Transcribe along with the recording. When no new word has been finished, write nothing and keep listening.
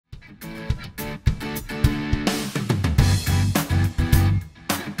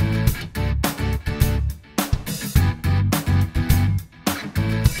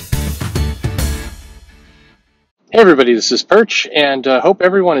Everybody, this is Perch, and hope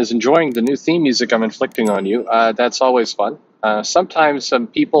everyone is enjoying the new theme music I'm inflicting on you. That's always fun. Sometimes some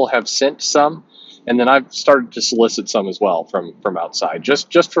people have sent some, and then I've started to solicit some as well from outside,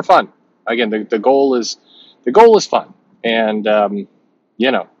 just for fun. Again, the goal is fun, and what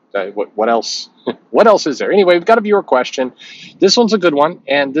else? What else is there? Anyway, we've got a viewer question. This one's a good one,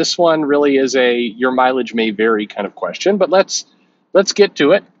 and this one really is a your mileage may vary kind of question. But let's get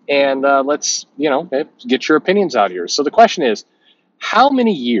to it. And let's get your opinions out here. So the question is, how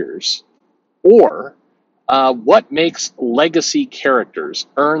many years or what makes legacy characters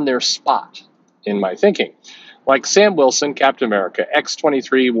earn their spot in my thinking? Like Sam Wilson, Captain America,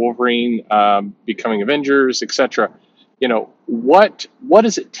 X-23, Wolverine, Becoming Avengers, etc. What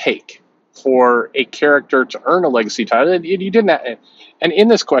does it take for a character to earn a legacy title? You didn't. And in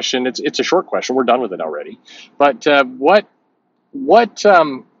this question, it's a short question. We're done with it already. But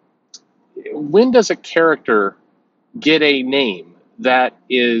when does a character get a name that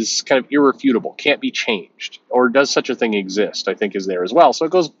is kind of irrefutable, can't be changed, or does such a thing exist? I think is there as well. So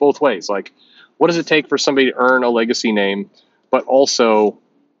it goes both ways. Like, what does it take for somebody to earn a legacy name, but also,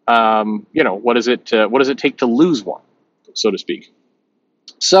 what does it take to lose one, so to speak?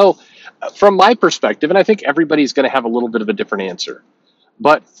 So, from my perspective, and I think everybody's going to have a little bit of a different answer,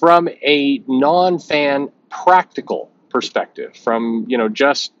 but from a non-fan practical perspective, from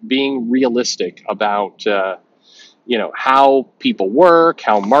just being realistic about how people work,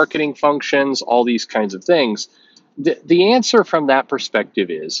 how marketing functions, all these kinds of things, the answer from that perspective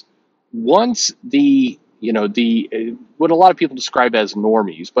is once the what a lot of people describe as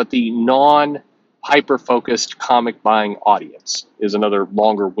normies, but the non hyper focused comic buying audience is another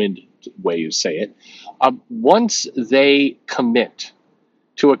longer winded way to say it. Once they commit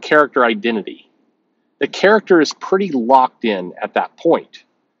to a character identity, the character is pretty locked in at that point.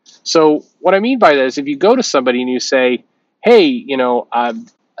 So what I mean by that is if you go to somebody and you say, hey,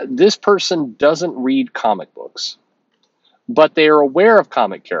 this person doesn't read comic books, but they are aware of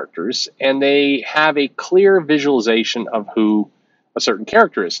comic characters and they have a clear visualization of who a certain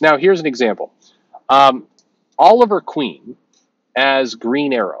character is. Now, here's an example. Oliver Queen as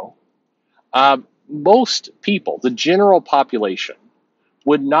Green Arrow, most people, the general population,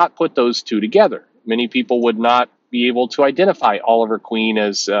 would not put those two together. Many people would not be able to identify Oliver Queen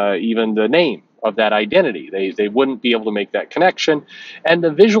as even the name of that identity. They wouldn't be able to make that connection. And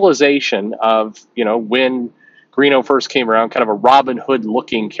the visualization of, when Greeno first came around, kind of a Robin Hood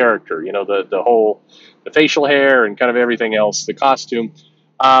looking character, the facial hair and kind of everything else, the costume,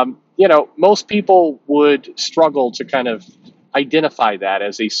 most people would struggle to kind of identify that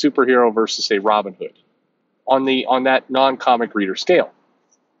as a superhero versus a Robin Hood on that non-comic reader scale.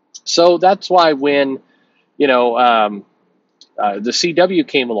 So that's why when the CW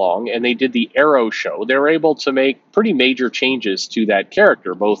came along and they did the Arrow show, they were able to make pretty major changes to that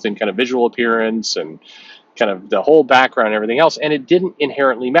character, both in kind of visual appearance and kind of the whole background and everything else. And it didn't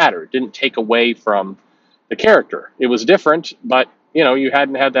inherently matter. It didn't take away from the character. It was different, but you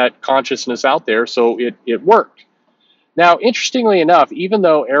hadn't had that consciousness out there, so it worked. Now, interestingly enough, even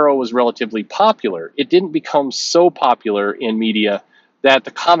though Arrow was relatively popular, it didn't become so popular in media that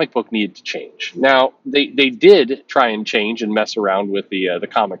the comic book needed to change. Now, they did try and change and mess around with the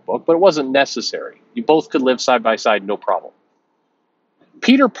comic book, but it wasn't necessary. You both could live side by side, no problem.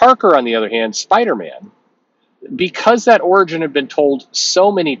 Peter Parker, on the other hand, Spider-Man, because that origin had been told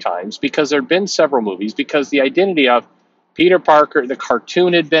so many times, because there had been several movies, because the identity of Peter Parker, the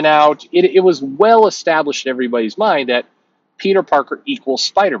cartoon had been out, it was well established in everybody's mind that Peter Parker equals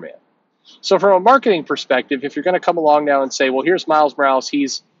Spider-Man. So from a marketing perspective, if you're going to come along now and say, well, here's Miles Morales,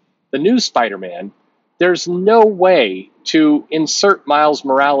 he's the new Spider-Man, there's no way to insert Miles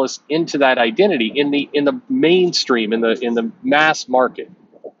Morales into that identity in the mainstream, in the mass market.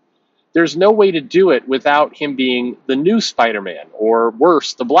 There's no way to do it without him being the new Spider-Man, or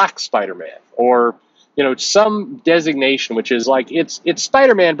worse, the Black Spider-Man, or some designation which is like it's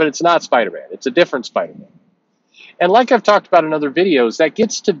Spider-Man, but it's not Spider-Man. It's a different Spider-Man. And like I've talked about in other videos, that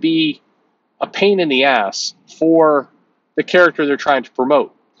gets to be a pain in the ass for the character they're trying to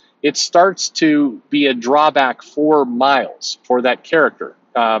promote. It starts to be a drawback for Miles, for that character.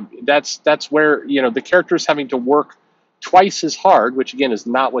 That's where the character is having to work twice as hard, which again is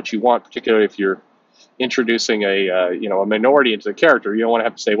not what you want, particularly if you're introducing a minority into the character. You don't want to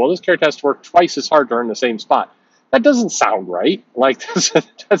have to say, well, this character has to work twice as hard to earn the same spot. That doesn't sound right. Like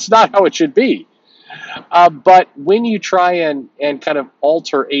that's not how it should be. But when you try and kind of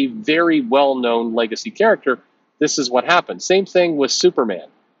alter a very well-known legacy character, this is what happens. Same thing with Superman.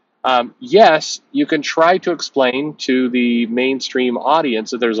 Yes, you can try to explain to the mainstream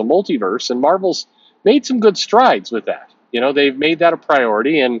audience that there's a multiverse, and Marvel's made some good strides with that. They've made that a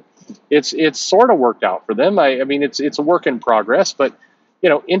priority, and it's sort of worked out for them. I mean, it's a work in progress, but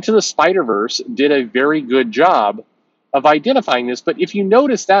Into the Spider-Verse did a very good job of identifying this. But if you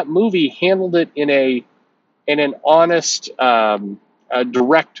notice, that movie handled it in an honest,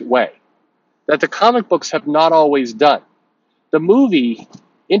 direct way that the comic books have not always done. The movie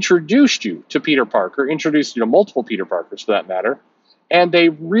introduced you to Peter Parker, introduced you to multiple Peter Parkers for that matter, and they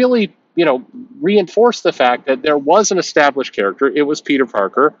really, reinforced the fact that there was an established character. It was Peter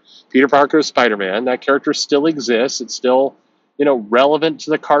Parker. Peter Parker is Spider-Man. That character still exists. It's still, relevant to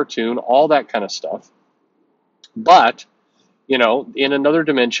the cartoon, all that kind of stuff. But, in another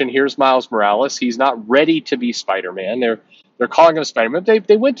dimension, here's Miles Morales. He's not ready to be Spider-Man. They're calling him Spider-Man.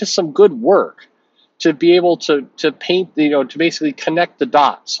 They went to some good work to be able to paint, to basically connect the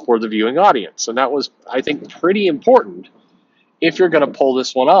dots for the viewing audience. And that was, I think, pretty important if you're going to pull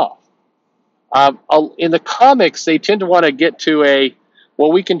this one off. In the comics, they tend to want to get to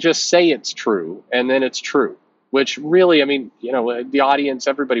well, we can just say it's true, and then it's true. Which really, I mean, the audience,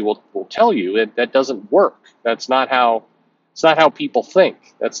 everybody will tell you that doesn't work. It's not how people think.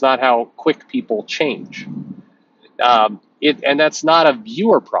 That's not how quick people change. And that's not a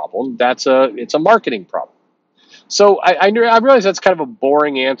viewer problem. It's a marketing problem. So I realize that's kind of a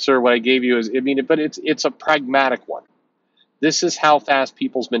boring answer. What I gave you but it's a pragmatic one. This is how fast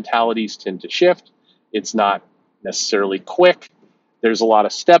people's mentalities tend to shift. It's not necessarily quick. There's a lot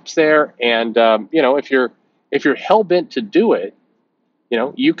of steps there, and if you're hell bent to do it,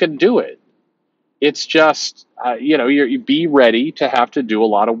 you can do it. It's just you be ready to have to do a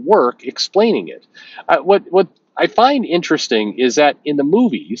lot of work explaining it. What I find interesting is that in the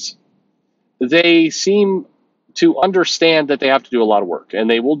movies, they seem to understand that they have to do a lot of work, and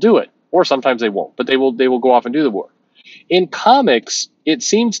they will do it, or sometimes they won't, but they will go off and do the work. In comics, it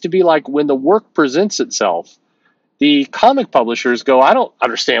seems to be like when the work presents itself, the comic publishers go, I don't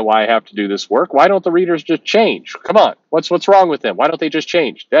understand why I have to do this work. Why don't the readers just change? Come on, what's wrong with them? Why don't they just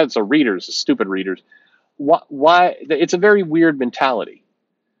change? That's stupid readers. Why? It's a very weird mentality,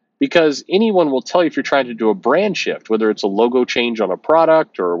 because anyone will tell you if you're trying to do a brand shift, whether it's a logo change on a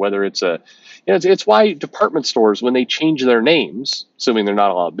product or whether it's it's why department stores, when they change their names, assuming they're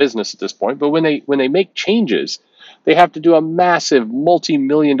not a lot of business at this point, but when they make changes, they have to do a massive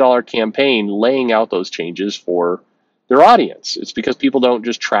multi-million-dollar campaign laying out those changes for their audience. It's because people don't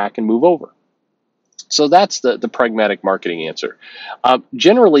just track and move over. So that's the pragmatic marketing answer.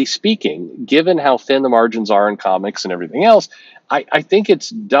 Generally speaking, given how thin the margins are in comics and everything else, I think it's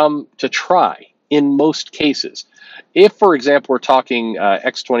dumb to try in most cases. If, for example, we're talking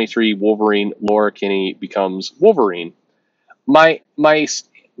X-23 Wolverine, Laura Kinney becomes Wolverine, my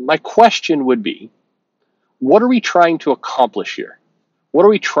question would be, what are we trying to accomplish here? What are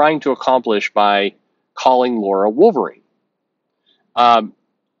we trying to accomplish by calling Laura Wolverine?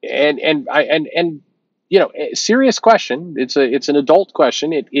 Serious question. It's an adult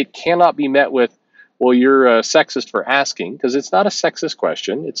question. It cannot be met with, well, you're a sexist for asking, because it's not a sexist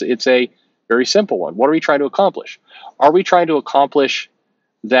question. It's a very simple one. What are we trying to accomplish? Are we trying to accomplish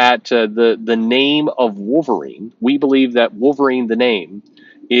that the name of Wolverine? We believe that Wolverine, the name,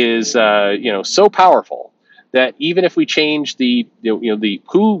 is so powerful that even if we change the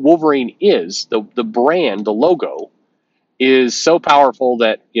who Wolverine is, the brand, the logo, is so powerful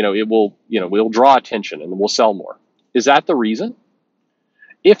that we'll draw attention and we'll sell more. Is that the reason?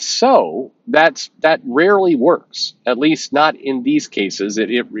 If so, that rarely works. At least not in these cases.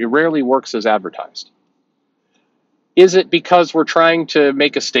 It rarely works as advertised. Is it because we're trying to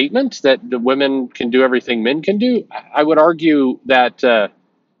make a statement that the women can do everything men can do? I would argue that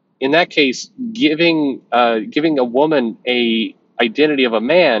in that case, giving a woman a identity of a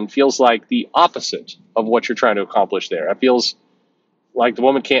man feels like the opposite of what you're trying to accomplish there. It feels like the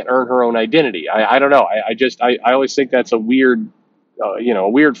woman can't earn her own identity. I don't know. I always think that's a weird, a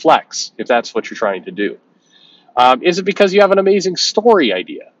weird flex if that's what you're trying to do. Is it because you have an amazing story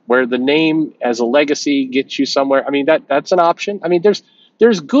idea where the name as a legacy gets you somewhere? I mean, that's an option. I mean,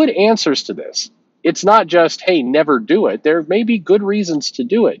 there's good answers to this. It's not just, hey, never do it. There may be good reasons to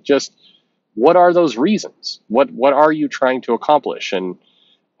do it. Just what are those reasons? What are you trying to accomplish? And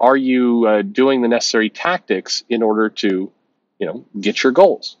are you doing the necessary tactics in order to, get your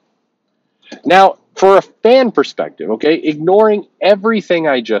goals? Now, for a fan perspective, okay, ignoring everything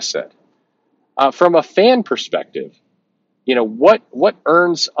I just said, from a fan perspective, what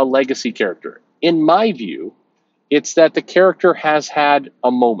earns a legacy character? In my view, it's that the character has had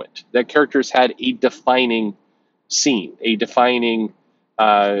a moment. That character's had a defining scene, a defining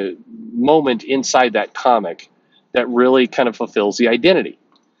moment inside that comic that really kind of fulfills the identity.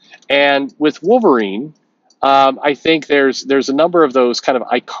 And with Wolverine, I think there's a number of those kind of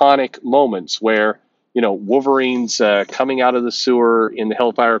iconic moments where Wolverine's coming out of the sewer in the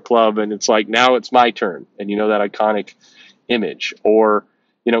Hellfire Club, and it's like, now it's my turn, and that iconic image, or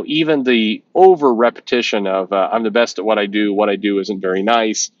even the over repetition of I'm the best at what I do. What I do isn't very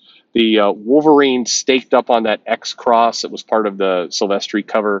nice. The Wolverine staked up on that X cross that was part of the Silvestri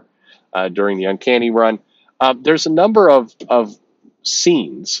cover during the Uncanny run. There's a number of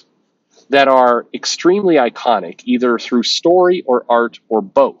scenes that are extremely iconic, either through story or art or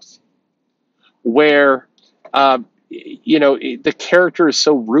both, where the character is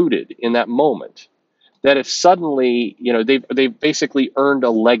so rooted in that moment that if suddenly they've basically earned a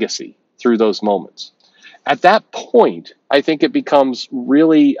legacy through those moments. At that point, I think it becomes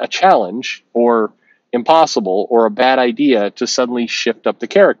really a challenge or impossible or a bad idea to suddenly shift up the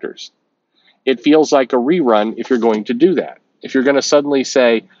characters. It feels like a rerun if you're going to do that. If you're going to suddenly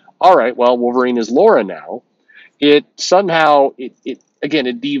say, all right, well, Wolverine is Laura now, it somehow, it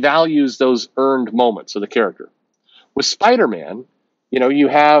devalues those earned moments of the character. With Spider-Man, you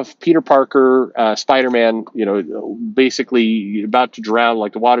have Peter Parker, Spider-Man, basically about to drown,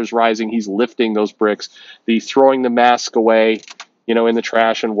 like the water's rising. He's lifting those bricks, the throwing the mask away, in the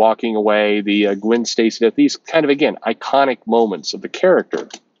trash and walking away, the Gwen Stacy death, these kind of, again, iconic moments of the character.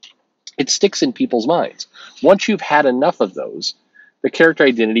 It sticks in people's minds. Once you've had enough of those, the character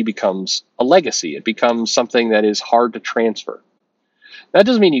identity becomes a legacy. It becomes something that is hard to transfer. That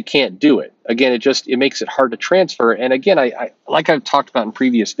doesn't mean you can't do it. Again, it makes it hard to transfer. And again, I like I've talked about in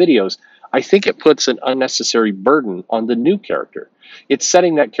previous videos, I think it puts an unnecessary burden on the new character. It's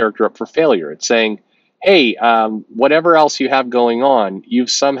setting that character up for failure. It's saying, hey, whatever else you have going on, you've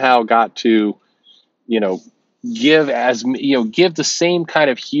somehow got to, give the same kind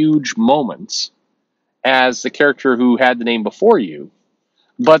of huge moments as the character who had the name before you.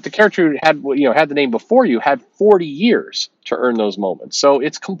 But the character who had the name before you had 40 years to earn those moments. So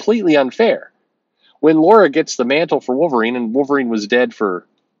it's completely unfair. When Laura gets the mantle for Wolverine, and Wolverine was dead for,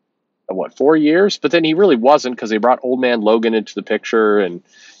 4 years? But then he really wasn't, because they brought Old Man Logan into the picture, and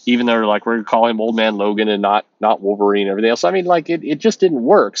even though they're like, we're going to call him Old Man Logan and not Wolverine and everything else. I mean, like, it just didn't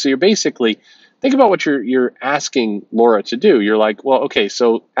work. So you're basically, think about what you're asking Laura to do. You're like, well, okay,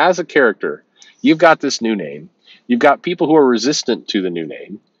 so as a character, you've got this new name. You've got people who are resistant to the new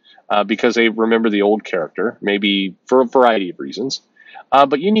name because they remember the old character, maybe for a variety of reasons.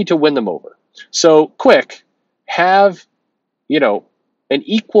 But you need to win them over. So quick, have, an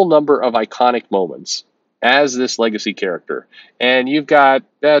equal number of iconic moments as this legacy character. And you've got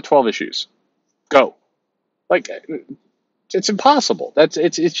 12 issues. Go. Like, it's impossible.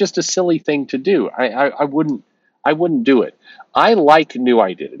 It's just a silly thing to do. I wouldn't do it. I like new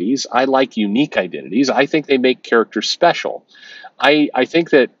identities. I like unique identities. I think they make characters special. I think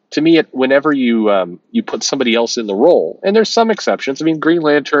that, to me, whenever you put somebody else in the role, and there's some exceptions. I mean, Green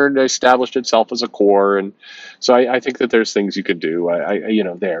Lantern established itself as a core, and so I think that there's things you could do.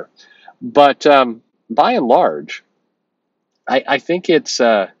 There, but by and large, I think it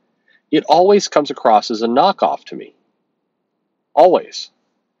always comes across as a knockoff to me. Always.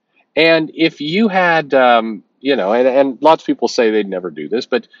 And if you had, and lots of people say they'd never do this,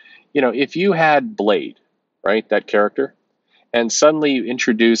 but, if you had Blade, right, that character, and suddenly you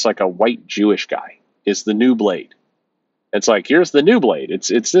introduce like a white Jewish guy is the new Blade. It's like, here's the new Blade.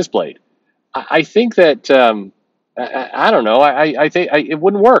 It's this Blade. I think that, I don't know. I think it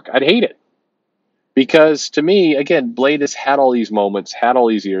wouldn't work. I'd hate it. Because to me, again, Blade has had all these moments, had all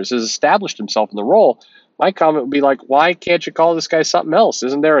these years, has established himself in the role. My comment would be like, why can't you call this guy something else?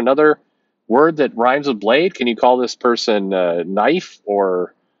 Isn't there another word that rhymes with blade? Can you call this person knife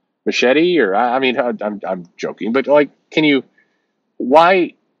or machete? Or I'm joking, but like, can you?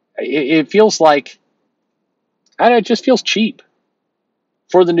 Why? It feels like, I don't know, it just feels cheap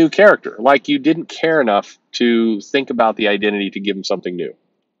for the new character. Like you didn't care enough to think about the identity to give him something new.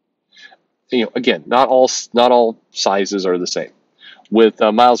 Again, not all sizes are the same. With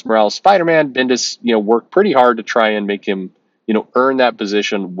Miles Morales' Spider-Man, Bendis, worked pretty hard to try and make him, earn that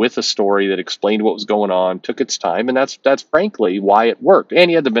position with a story that explained what was going on, took its time, and that's frankly why it worked. And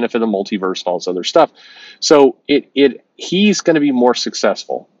he had the benefit of the multiverse and all this other stuff. So he's going to be more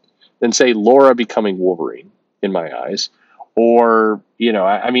successful than, say, Laura becoming Wolverine, in my eyes. Or,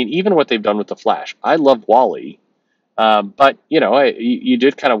 even what they've done with the Flash. I love Wally, but you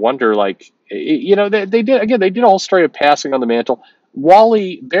did kind of wonder, like, they did a whole story of passing on the mantle.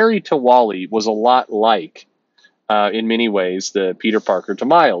 Barry to Wally was a lot like, in many ways, the Peter Parker to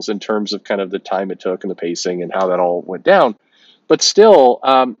Miles in terms of kind of the time it took and the pacing and how that all went down. But still,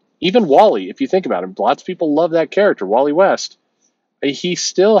 even Wally, if you think about him, lots of people love that character, Wally West. he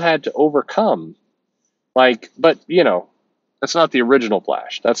still had to overcome, like, but that's not the original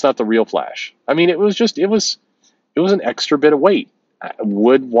Flash. That's not the real Flash. I mean, it was an extra bit of weight.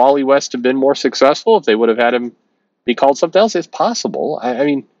 Would Wally West have been more successful if they would have had him be called something else? It's possible. I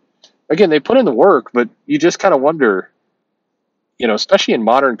mean, again, they put in the work, but you just kind of wonder, especially in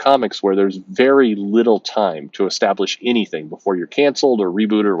modern comics where there's very little time to establish anything before you're canceled or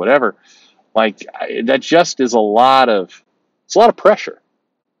rebooted or whatever. Like that just is it's a lot of pressure.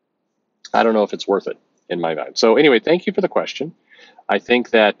 I don't know if it's worth it in my mind. So anyway, thank you for the question. I think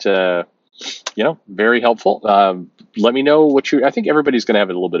that very helpful. Let me know I think everybody's going to have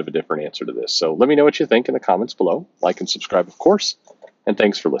a little bit of a different answer to this. So let me know what you think in the comments below. Like and subscribe, of course. And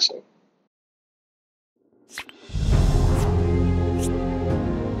thanks for listening.